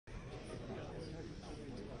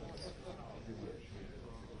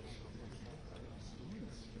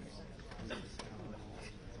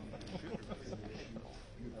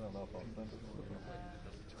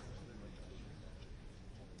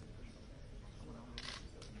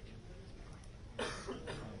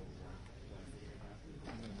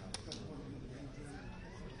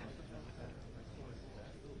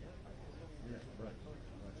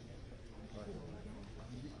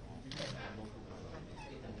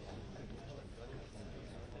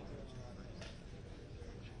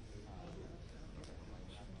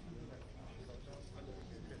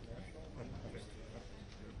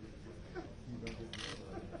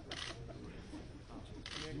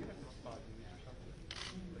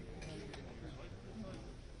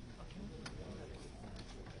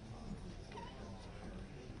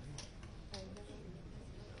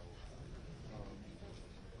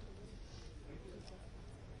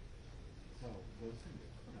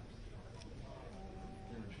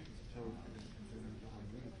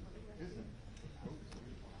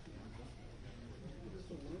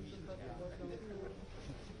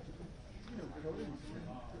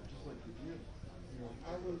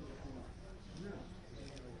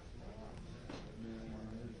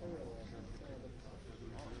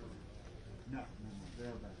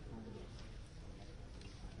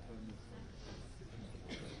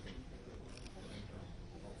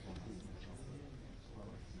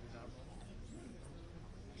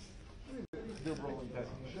They're rolling back in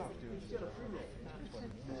the shop, dude.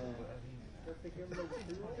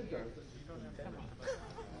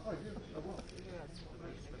 Oh, yeah, I will.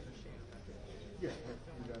 Yeah,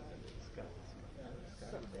 you got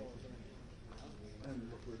that. And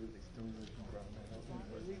look where they still live in Brown House.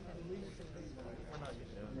 We're not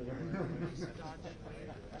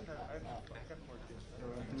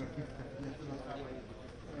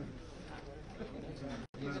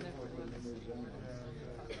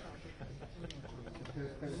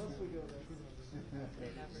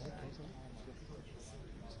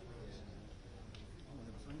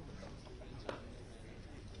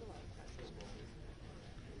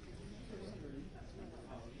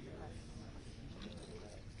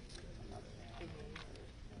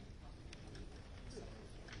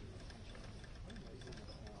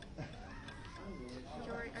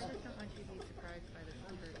Jory, I just don't want you to be surprised by the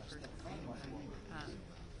third person.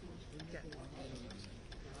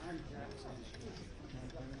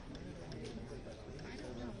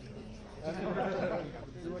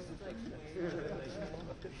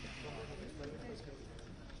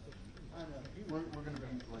 We're going to be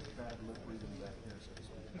like bad lip reading back here.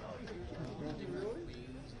 Really?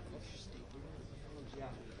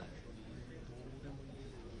 Yeah.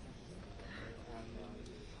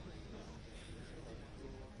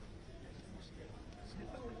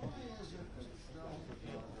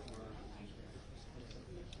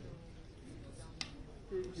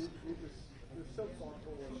 You're so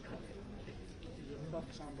thoughtful and you're a tough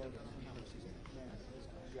combo.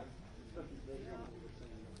 Yeah.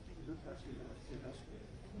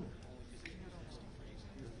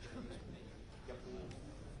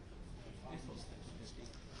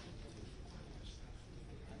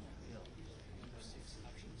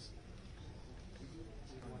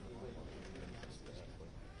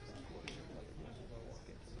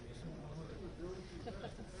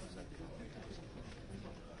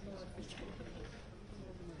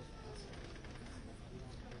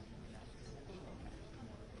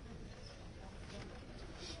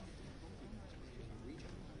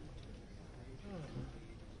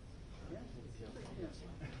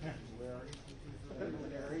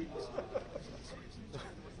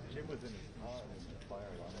 Jim was in his car and the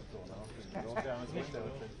fire alarm was going off and going down his window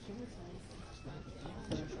and said,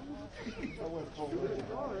 I went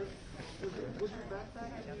forward. Was your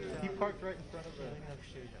backpack? He parked right in front of the...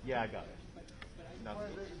 Yeah, I got it.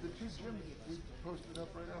 The two gyms we posted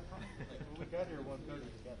up right out front. When we got here 1:30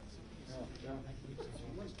 together. Yeah.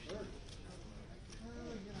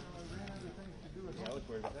 I was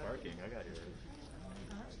worried about parking. I got here.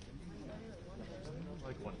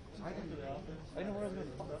 Like one. I didn't know where I was going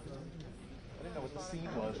to park. I didn't know what the scene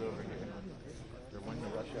was over here. Or when the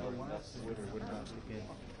rush hour would or would not kick in.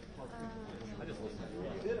 I just listened to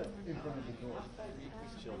it. In front of the door.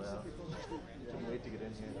 Chilled out. Couldn't wait to get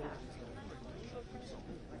in here.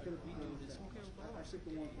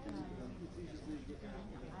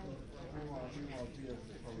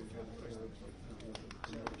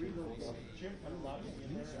 Jim, I'm locking in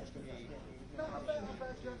there. No, I'm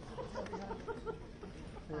back, Jeff.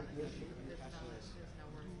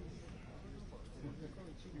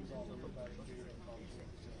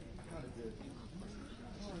 Kind of good.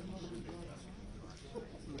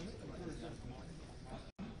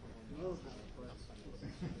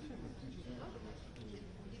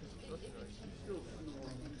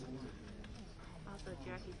 Also,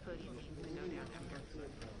 Jackie's podium needs to go down after.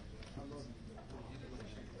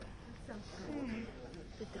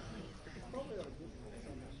 The dolly is back.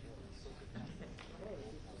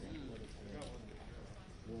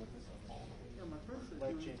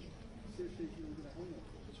 Life changing.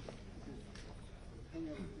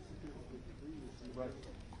 Right.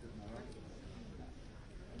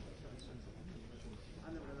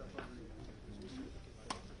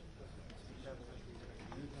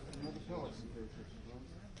 Another pillow.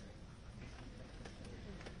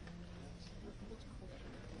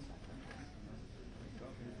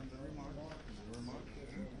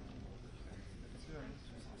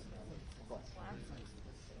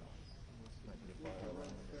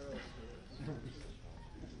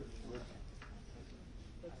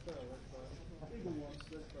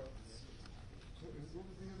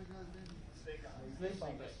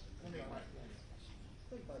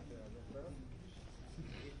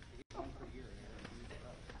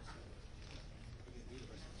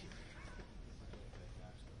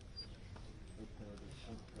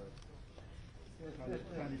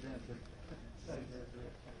 Tiny dancer.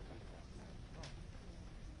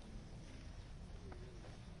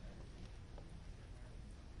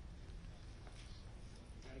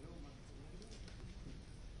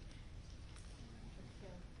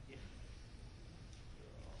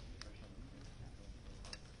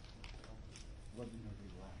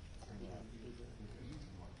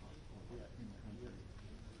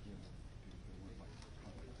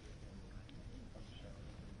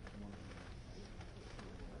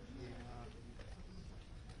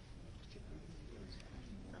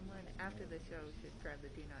 Someone after the show should grab the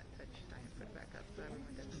do not touch sign and put it back up so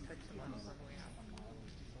everyone doesn't touch the bottles on the way out.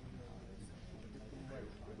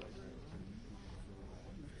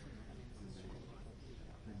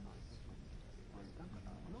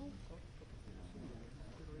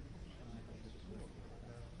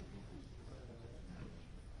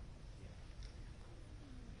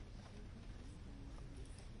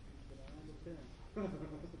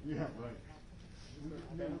 Yeah, right.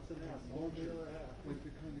 Bouncing out. Like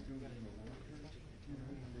the kind of goes in the water, you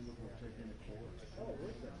know, when they look like taking a course. Oh,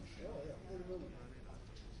 where's that? Oh, yeah, 40 minutes.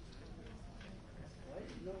 Right?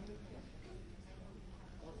 No. That's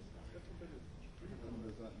what they do.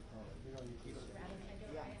 There's that in the car. You know, you keep it.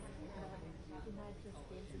 Yeah.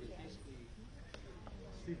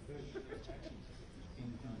 Seafood.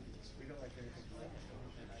 We don't like anything like that.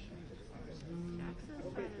 Access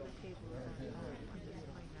side of the table is not on. I'm just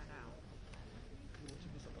pointing that out.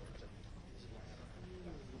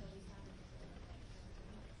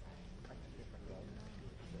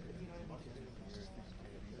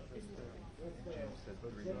 James said,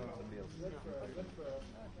 somebody else.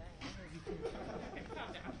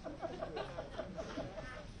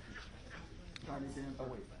 Tiny dancer. Oh,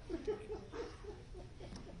 wait.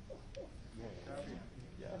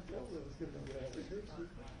 Yeah. That was going to be good.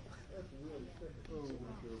 That's really thick. Oh,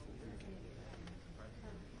 my God.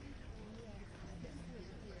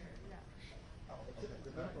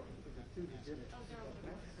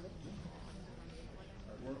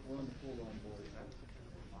 We're on the full on board. Is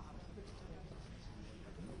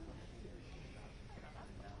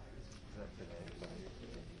that today?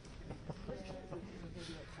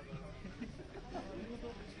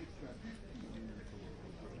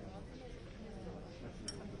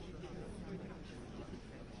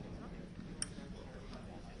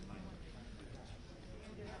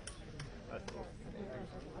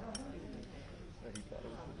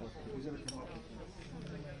 He's going to come up with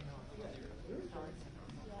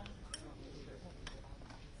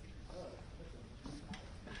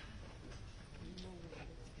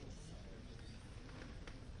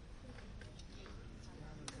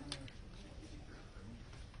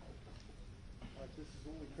this is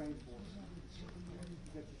what we trained for. You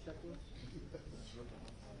got your checklist?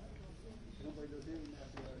 Nobody does anything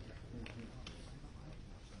after that.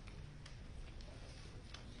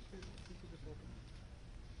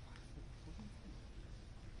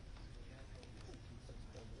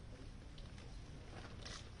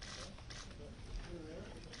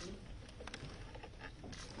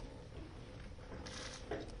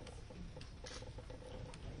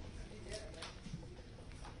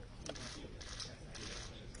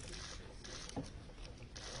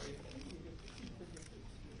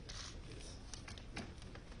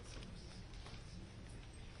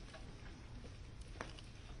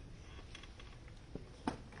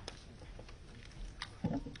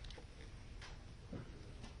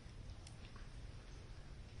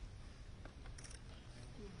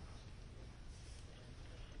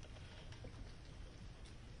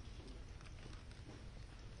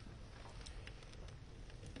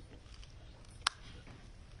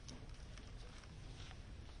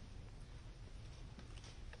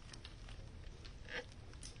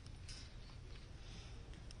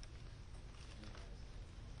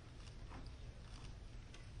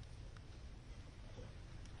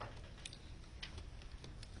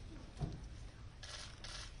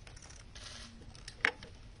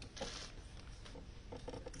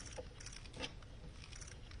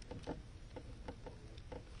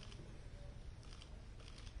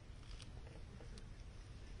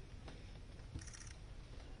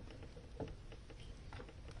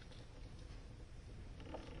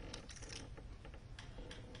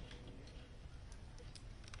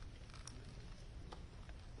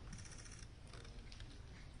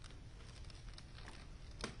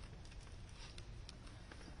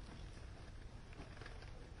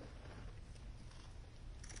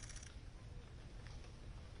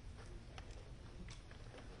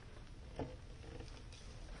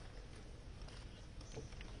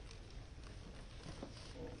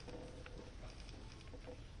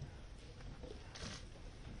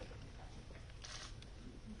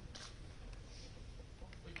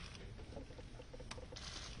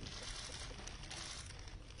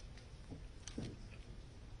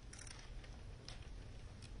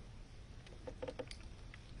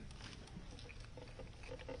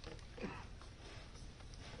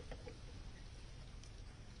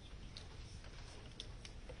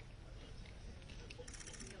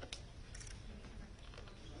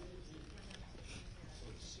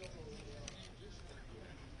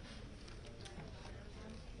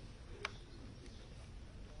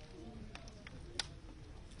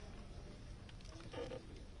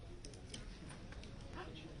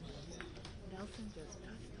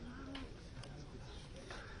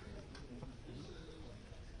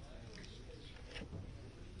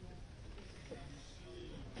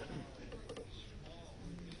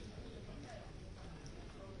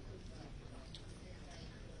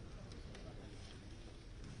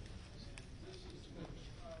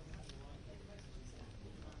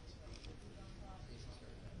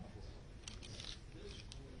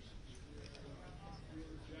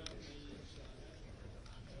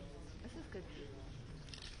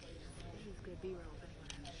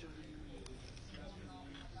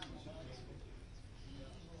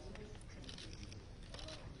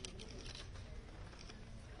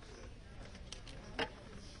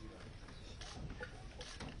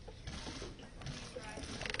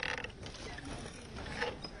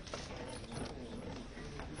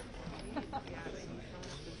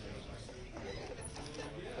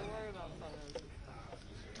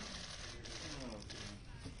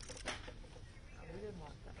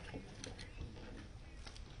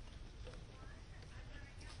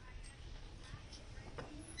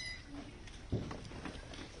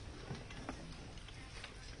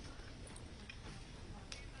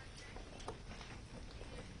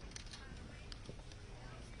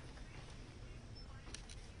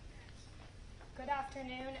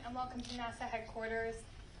 afternoon and welcome to NASA headquarters.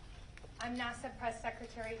 I'm NASA Press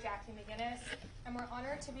Secretary Jackie McGinnis, and we're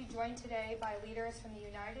honored to be joined today by leaders from the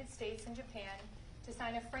United States and Japan to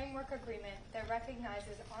sign a framework agreement that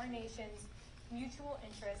recognizes our nation's mutual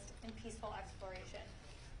interest in peaceful exploration.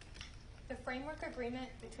 The framework agreement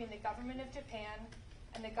between the government of Japan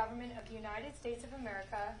and the government of the United States of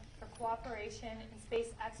America for cooperation in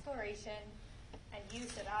space exploration and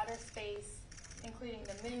use of outer space, including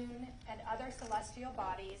the moon and other celestial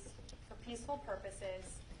bodies for peaceful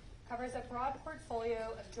purposes, covers a broad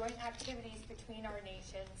portfolio of joint activities between our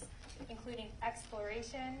nations, including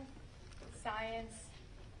exploration, science,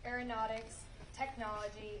 aeronautics,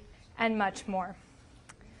 technology, and much more.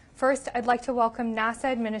 First, I'd like to welcome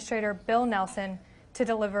NASA Administrator Bill Nelson to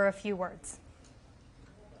deliver a few words.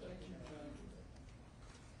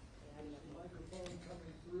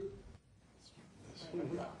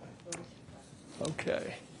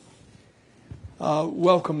 Okay.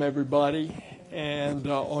 Welcome, everybody. And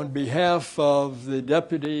on behalf of the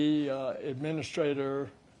Deputy Administrator,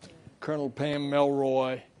 Colonel Pam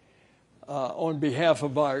Melroy, on behalf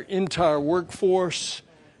of our entire workforce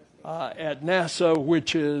at NASA,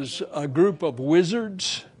 which is a group of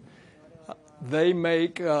wizards, they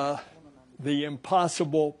make the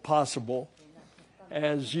impossible possible,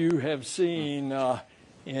 as you have seen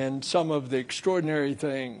in some of the extraordinary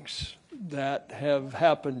things that have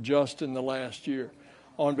happened just in the last year.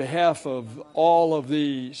 On behalf of all of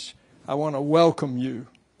these, I want to welcome you,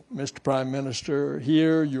 Mr. Prime Minister,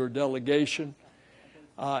 here, your delegation.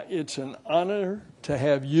 It's an honor to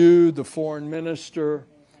have you, the Foreign Minister,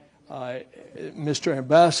 Mr.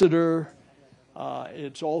 Ambassador.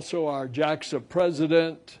 It's also our JAXA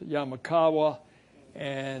President, Yamakawa,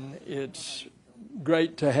 and it's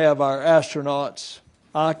great to have our astronauts,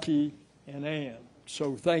 Aki and Ann.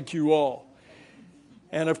 So thank you all.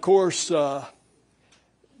 And of course,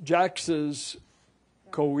 JAXA's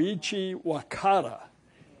Koichi Wakata,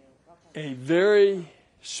 a very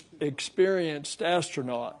experienced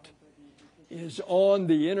astronaut, is on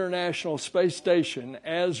the International Space Station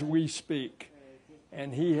as we speak.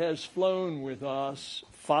 And he has flown with us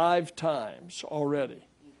 5 times already.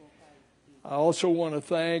 I also want to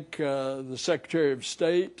thank the Secretary of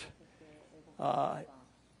State.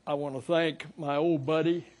 I want to thank my old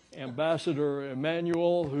buddy, Ambassador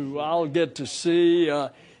Emmanuel, who I'll get to see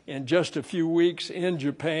in just a few weeks in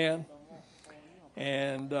Japan.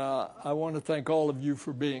 And I want to thank all of you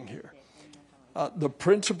for being here. The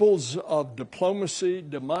principles of diplomacy,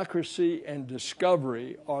 democracy, and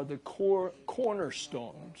discovery are the core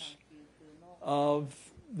cornerstones of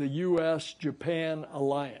the U.S.-Japan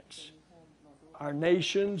alliance. Our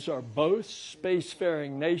nations are both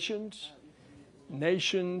spacefaring nations,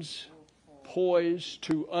 nations poised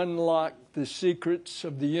to unlock the secrets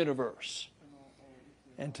of the universe.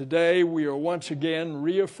 And today we are once again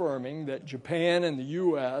reaffirming that Japan and the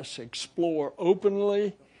U.S. explore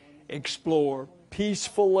openly, explore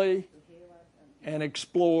peacefully, and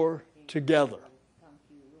explore together.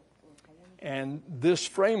 And this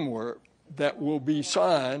framework that will be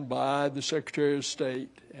signed by the Secretary of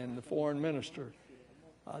State and the Foreign Minister,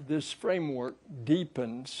 this framework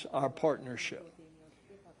deepens our partnership.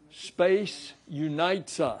 Space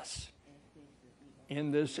unites us.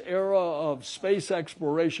 In this era of space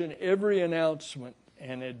exploration, every announcement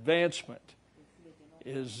and advancement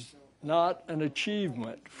is not an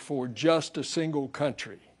achievement for just a single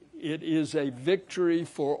country. It is a victory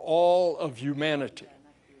for all of humanity.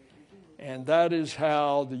 And that is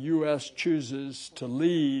how the U.S. chooses to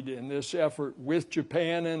lead in this effort with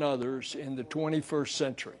Japan and others in the 21st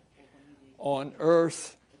century, on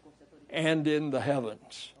Earth and in the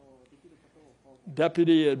heavens.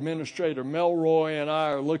 Deputy Administrator Melroy and I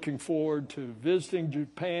are looking forward to visiting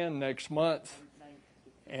Japan next month,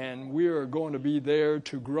 and we are going to be there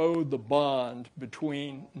to grow the bond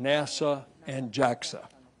between NASA and JAXA.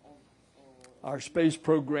 Our space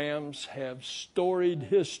programs have storied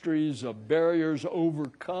histories of barriers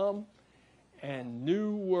overcome and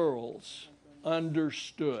new worlds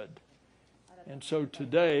understood. And so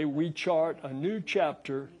today we chart a new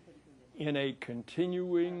chapter in a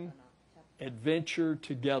continuing adventure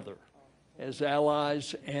together as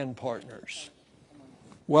allies and partners.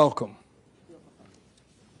 Welcome.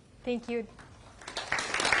 Thank you.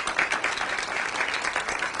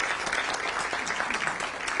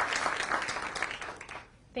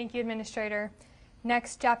 Thank you, Administrator.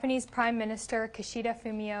 Next, Japanese Prime Minister Kishida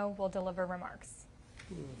Fumio will deliver remarks.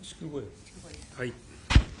 はい、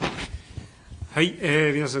はい、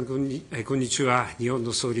皆さんこんにちは。日本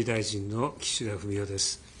の総理大臣の岸田文雄で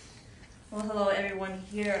す。Well, hello everyone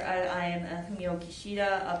here. I am Fumio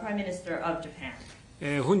Kishida, Prime Minister of Japan.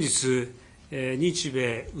 本日、日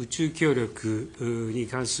米宇宙協力に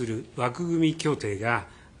関する枠組み協定が、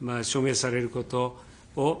署名されること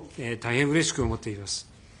を、大変嬉しく思っています。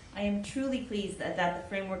I am truly pleased that the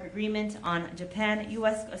framework agreement on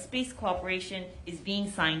Japan-U.S. space cooperation is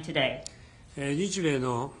being signed today. 日米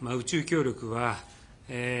の宇宙協力は、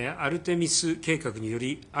アルテミス計画によ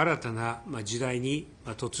り新たな時代に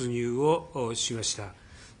突入をしました。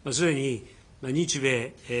すでに日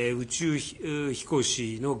米宇宙飛行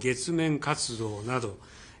士の月面活動など、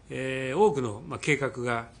多くの計画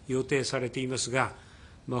が予定されていますが、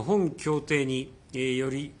本協定によ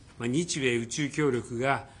り日米宇宙協力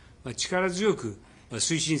が力強く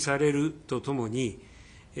推進されるとともに、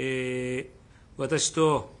私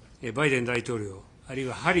とバイデン大統領、あるい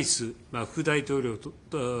はハリス副大統領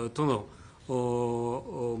との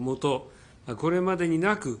もと、これまでに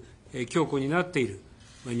なく強固になっている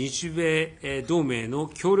日米同盟の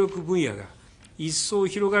協力分野が一層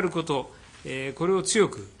広がること、これを強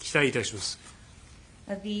く期待いたします。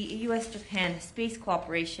The U.S.-Japan space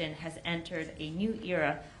cooperation has entered a new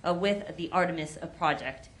era with the Artemis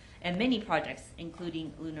project, and many projects,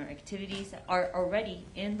 including lunar activities, are already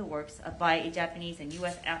in the works by Japanese and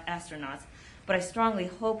U.S. astronauts. But I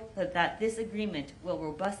strongly hope that this agreement will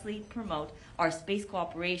robustly promote our space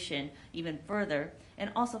cooperation even further,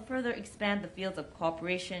 and also further expand the fields of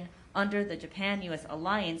cooperation under the Japan-U.S.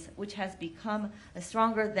 alliance, which has become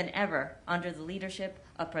stronger than ever under the leadership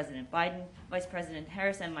of President Biden, Vice President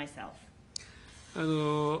Harris, and myself.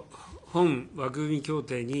 本枠組み協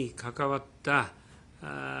定に関わった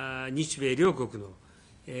日米両国の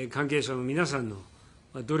関係者の皆さんの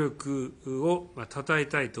努力をたたえ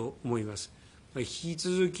たいと思います。引き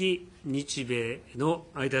続き日米の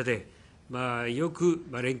間でよく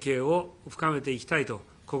連携を深めていきたいと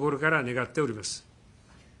心から願っております。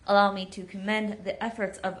Allow me to commend the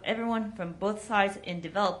efforts of everyone from both sides in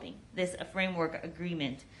developing this framework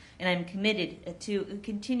agreement, and I'm committed to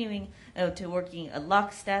continuing to working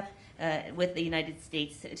lockstep with the United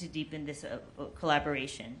States to deepen this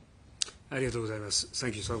collaboration. ありがとうございます。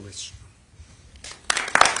Thank you so much.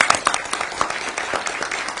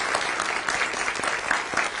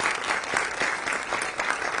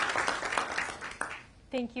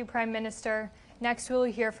 Thank you, Prime Minister. Next, we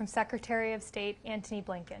will hear from Secretary of State Antony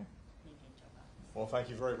Blinken. Well, thank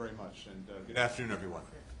you very, very much, and good afternoon, everyone.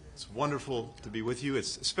 It's wonderful to be with you.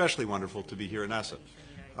 It's especially wonderful to be here at NASA.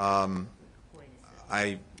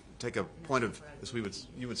 I take a point of, as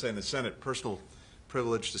you would say in the Senate, personal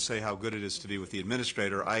privilege to say how good it is to be with the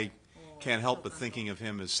administrator. I can't help but thinking of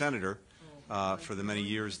him as senator for the many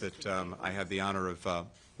years that I had the honor of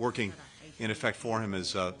working in effect for him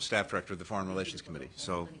as staff director of the Foreign Relations Committee.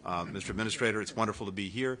 So, Mr. Administrator, it's wonderful to be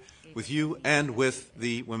here with you and with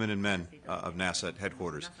the women and men of NASA at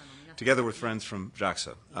headquarters, together with friends from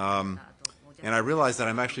JAXA. And I realize that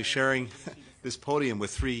I'm actually sharing this podium with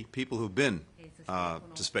three people who've been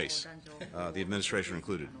to space, the administration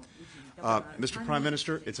included. Mr. Prime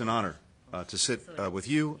Minister, it's an honor to sit with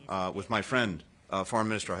you, with my friend, Foreign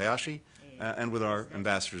Minister Hayashi, and with our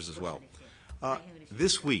ambassadors as well.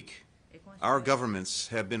 This week, our governments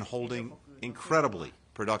have been holding incredibly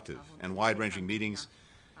productive and wide-ranging meetings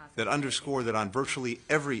that underscore that on virtually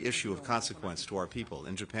every issue of consequence to our people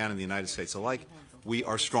in Japan and the United States alike, we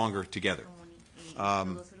are stronger together.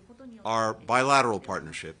 Our bilateral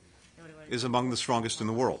partnership is among the strongest in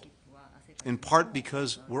the world, in part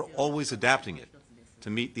because we're always adapting it to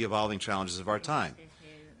meet the evolving challenges of our time.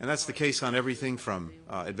 And that's the case on everything from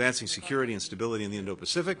advancing security and stability in the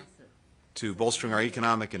Indo-Pacific, to bolstering our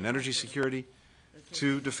economic and energy security,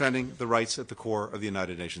 to defending the rights at the core of the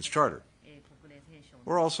United Nations Charter.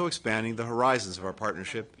 We're also expanding the horizons of our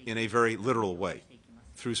partnership in a very literal way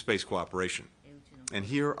through space cooperation. And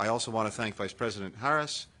here I also want to thank Vice President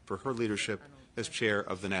Harris for her leadership as chair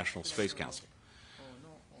of the National Space Council.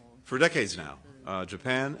 For decades now,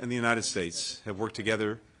 Japan and the United States have worked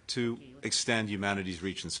together to extend humanity's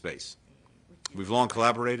reach in space. We've long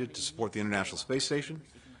collaborated to support the International Space Station.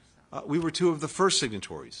 We were two of the first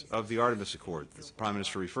signatories of the Artemis Accord, as the Prime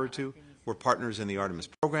Minister referred to. We're partners in the Artemis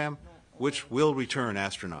program, which will return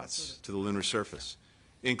astronauts to the lunar surface,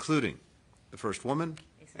 including the first woman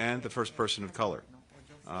and the first person of color.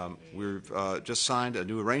 We've just signed a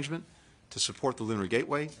new arrangement to support the Lunar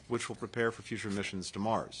Gateway, which will prepare for future missions to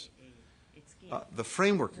Mars. The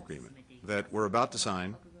framework agreement that we're about to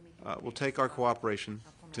sign will take our cooperation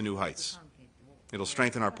to new heights. It'll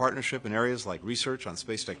strengthen our partnership in areas like research on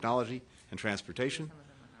space technology and transportation,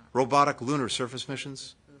 robotic lunar surface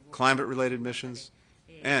missions, climate-related missions,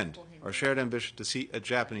 and our shared ambition to see a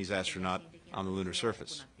Japanese astronaut on the lunar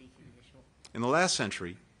surface. In the last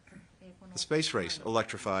century, The space race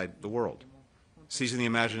electrified the world, seizing the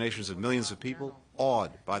imaginations of millions of people,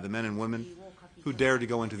 awed by the men and women who dared to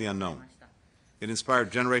go into the unknown. It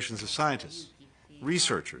inspired generations of scientists,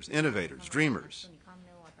 researchers, innovators, dreamers,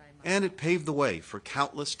 and it paved the way for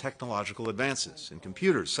countless technological advances in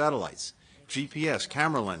computers, satellites, GPS,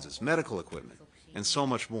 camera lenses, medical equipment, and so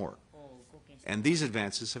much more. And these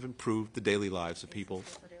advances have improved the daily lives of people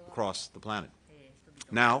across the planet.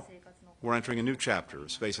 Now, we're entering a new chapter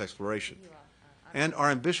of space exploration, and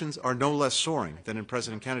our ambitions are no less soaring than in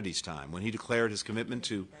President Kennedy's time, when he declared his commitment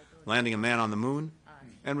to landing a man on the moon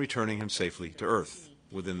and returning him safely to Earth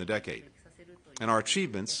within the decade. And our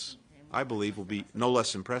achievements, I believe, will be no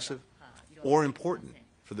less impressive or important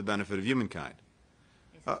for the benefit of humankind.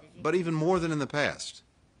 But even more than in the past,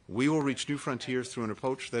 we will reach new frontiers through an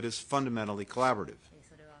approach that is fundamentally collaborative.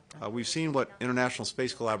 We've seen what international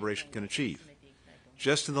space collaboration can achieve.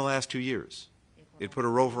 Just in the last 2 years, it put a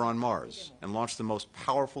rover on Mars and launched the most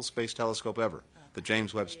powerful space telescope ever, the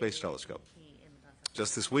James Webb Space Telescope.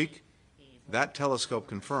 Just this week, that telescope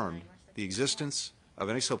confirmed the existence of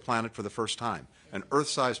an exoplanet for the first time, an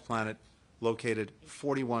Earth-sized planet located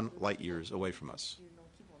 41 light years away from us.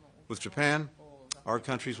 With Japan, our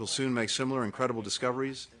countries will soon make similar incredible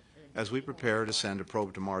discoveries as we prepare to send a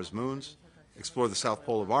probe to Mars' moons, explore the south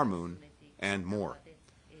pole of our moon, and more.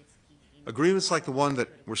 Agreements like the one that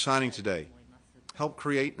we're signing today help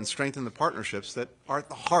create and strengthen the partnerships that are at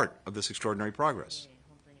the heart of this extraordinary progress.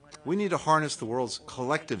 We need to harness the world's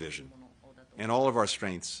collective vision and all of our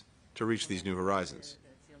strengths to reach these new horizons.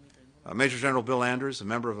 Major General Bill Anders, a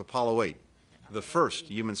member of Apollo 8, the first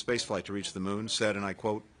human spaceflight to reach the moon, said, and I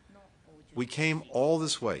quote, "We came all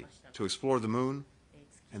this way to explore the moon,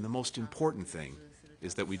 and the most important thing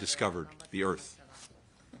is that we discovered the Earth."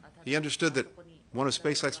 He understood that one of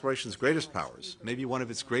space exploration's greatest powers, maybe one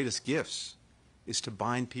of its greatest gifts, is to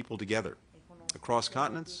bind people together across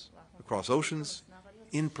continents, across oceans,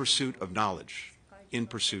 in pursuit of knowledge, in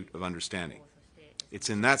pursuit of understanding. It's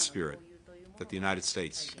in that spirit that the United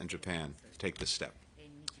States and Japan take this step.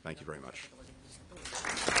 Thank you very much.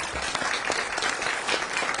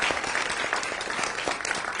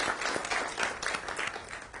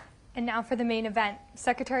 And now for the main event.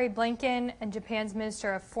 Secretary Blinken and Japan's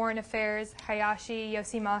Minister of Foreign Affairs, Hayashi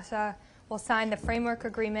Yoshimasa, will sign the framework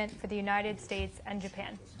agreement for the United States and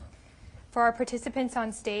Japan. For our participants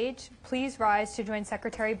on stage, please rise to join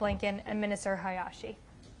Secretary Blinken and Minister Hayashi.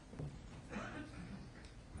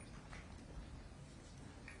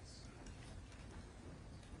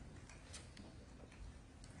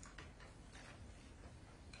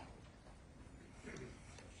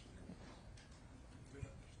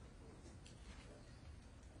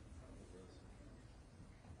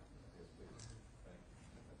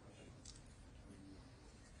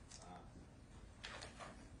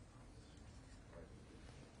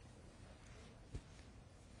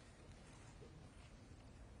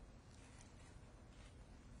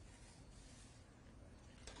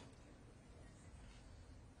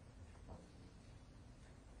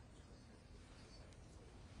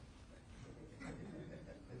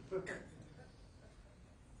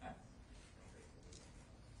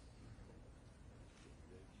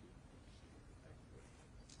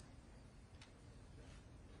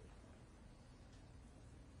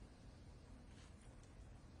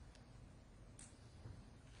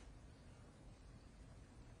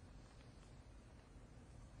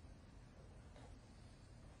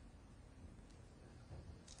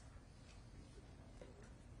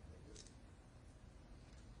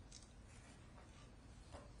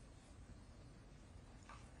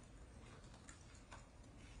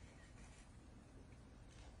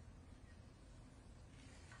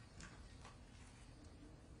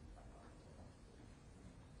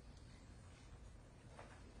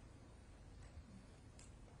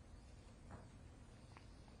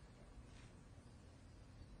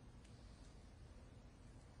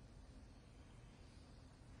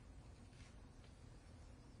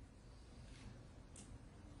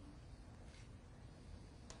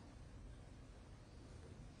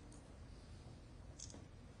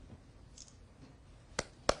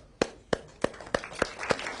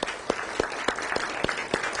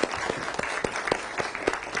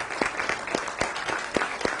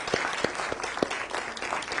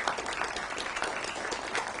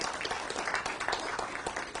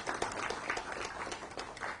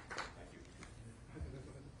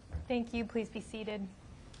 Thank you. Please be seated.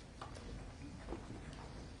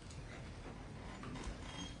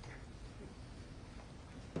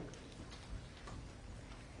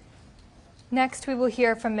 Next, we will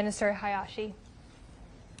hear from Minister Hayashi.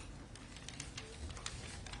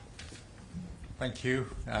 Thank you.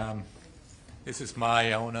 This is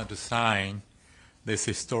my honor to sign this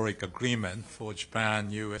historic agreement for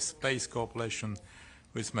Japan-U.S. space cooperation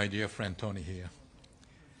with my dear friend Tony here.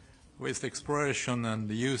 With exploration and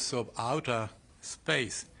the use of outer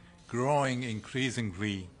space growing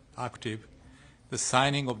increasingly active, the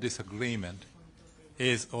signing of this agreement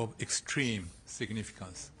is of extreme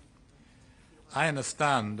significance. I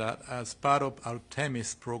understand that as part of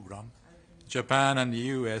Artemis program, Japan and the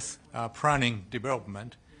U.S. are planning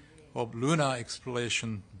development of lunar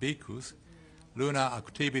exploration vehicles, lunar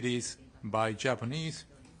activities by Japanese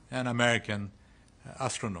and American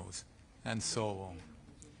astronauts, and so on.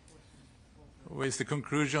 With the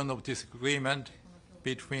conclusion of this agreement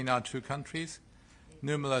between our two countries,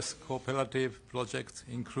 numerous cooperative projects,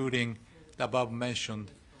 including the above-mentioned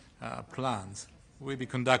plans, will be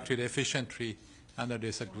conducted efficiently under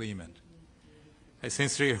this agreement. I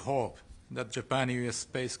sincerely hope that Japan-U.S.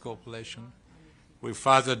 space cooperation will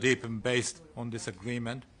further deepen based on this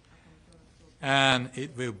agreement, and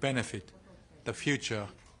it will benefit the future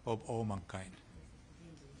of all mankind.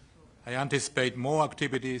 I anticipate more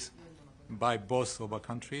activities by both of our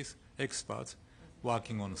countries' experts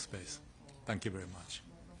working on space. Thank you very much.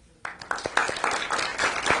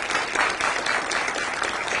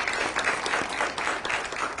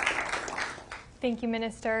 Thank you,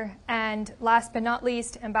 Minister. And last but not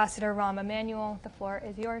least, Ambassador Rahm Emanuel, the floor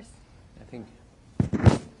is yours. I think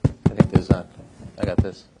there's not. I got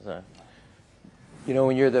this. You know,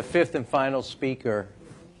 when you're the fifth and final speaker,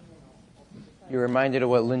 you're reminded of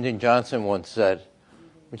what Lyndon Johnson once said,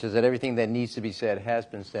 which is that everything that needs to be said has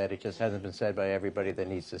been said. It just hasn't been said by everybody that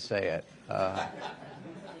needs to say it.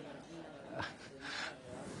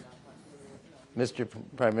 Mr.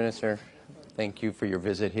 Prime Minister, thank you for your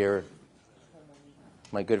visit here.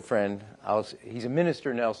 My good friend, he's a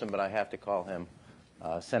Minister Nelson, but I have to call him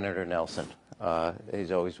Senator Nelson.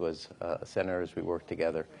 He always was a senator as we worked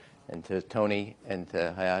together. And to Tony and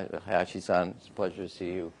to Hayashi-san, it's a pleasure to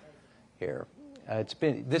see you here.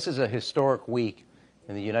 This is a historic week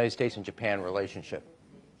in the United States and Japan relationship.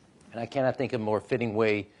 And I cannot think of a more fitting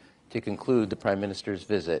way to conclude the Prime Minister's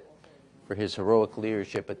visit for his heroic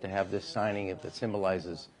leadership, but to have this signing that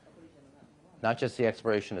symbolizes not just the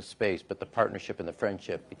exploration of space, but the partnership and the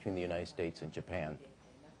friendship between the United States and Japan,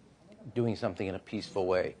 doing something in a peaceful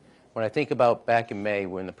way. When I think about back in May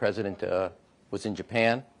when the President was in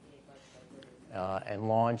Japan and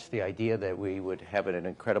launched the idea that we would have an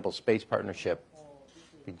incredible space partnership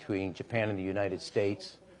between Japan and the United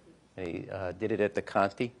States, and he did it at the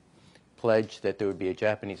Conti, pledged that there would be a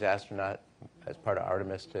Japanese astronaut as part of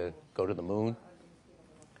Artemis to go to the moon.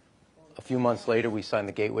 A few months later, we signed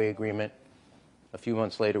the Gateway Agreement. A few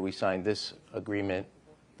months later, we signed this agreement,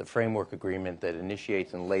 the framework agreement that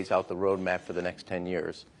initiates and lays out the roadmap for the next 10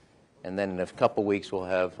 years. And then in a couple weeks, we'll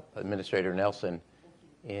have Administrator Nelson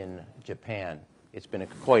in Japan. It's been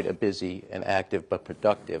quite a busy and active but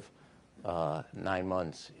productive 9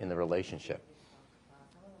 months in the relationship.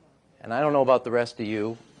 And I don't know about the rest of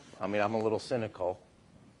you. I mean, I'm a little cynical,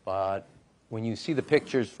 but when you see the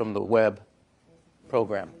pictures from the web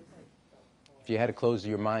program, if you had to close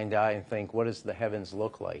your mind's eye and think, what does the heavens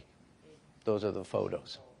look like? Those are the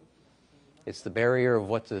photos. It's the barrier of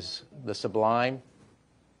what is the sublime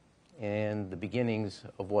and the beginnings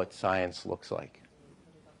of what science looks like.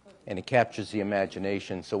 And it captures the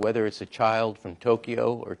imagination. So whether it's a child from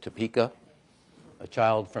Tokyo or Topeka, a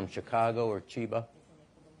child from Chicago or Chiba,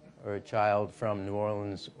 or a child from New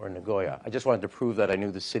Orleans or Nagoya. I just wanted to prove that I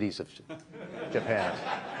knew the cities of Japan.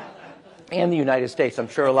 And the United States. I'm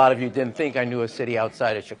sure a lot of you didn't think I knew a city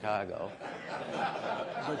outside of Chicago.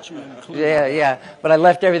 But you include Yeah. But I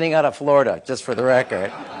left everything out of Florida, just for the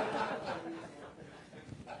record.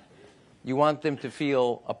 You want them to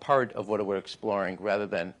feel a part of what we're exploring rather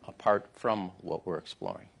than apart from what we're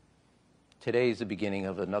exploring. Today is the beginning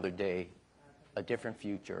of another day, a different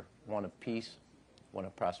future, one of peace, one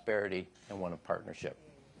of prosperity, and one of partnership.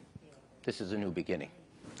 This is a new beginning.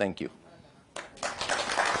 Thank you.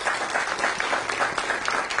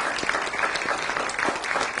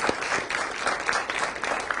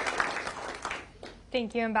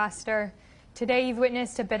 Thank you, Ambassador. Today you've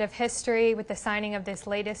witnessed a bit of history with the signing of this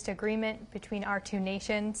latest agreement between our two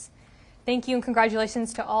nations. Thank you and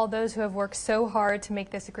congratulations to all those who have worked so hard to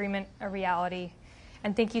make this agreement a reality.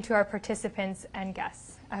 And thank you to our participants and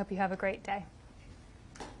guests. I hope you have a great day.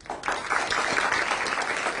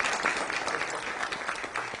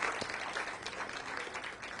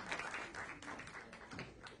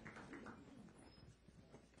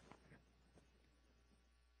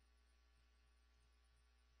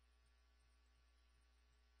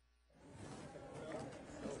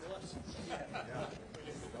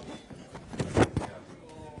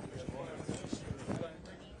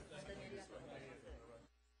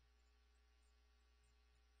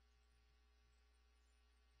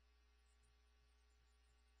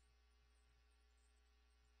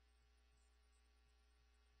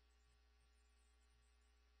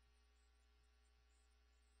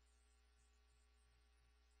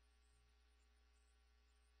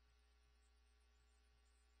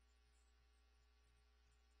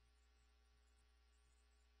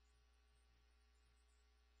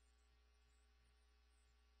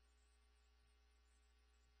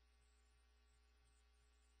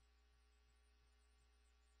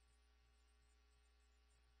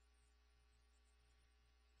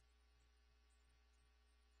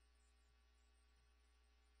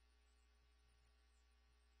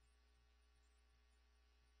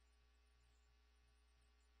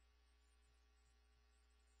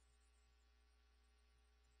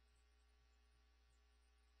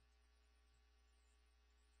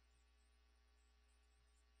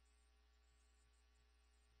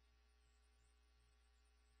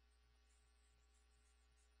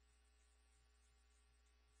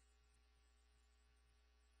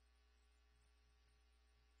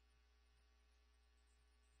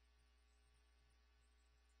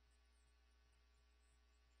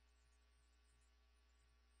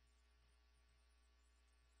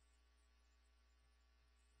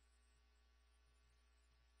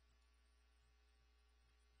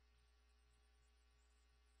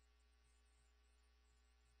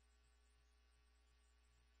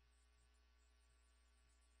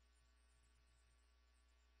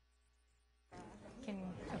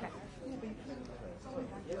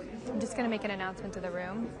 just going to make an announcement to the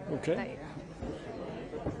room. Okay.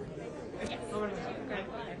 It's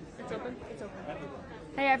open.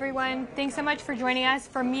 Hey everyone, thanks so much for joining us.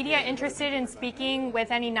 For media interested in speaking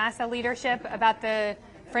with any NASA leadership about the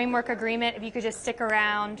framework agreement, if you could just stick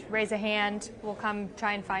around, raise a hand, we'll come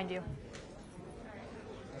try and find you.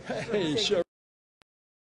 Hey, so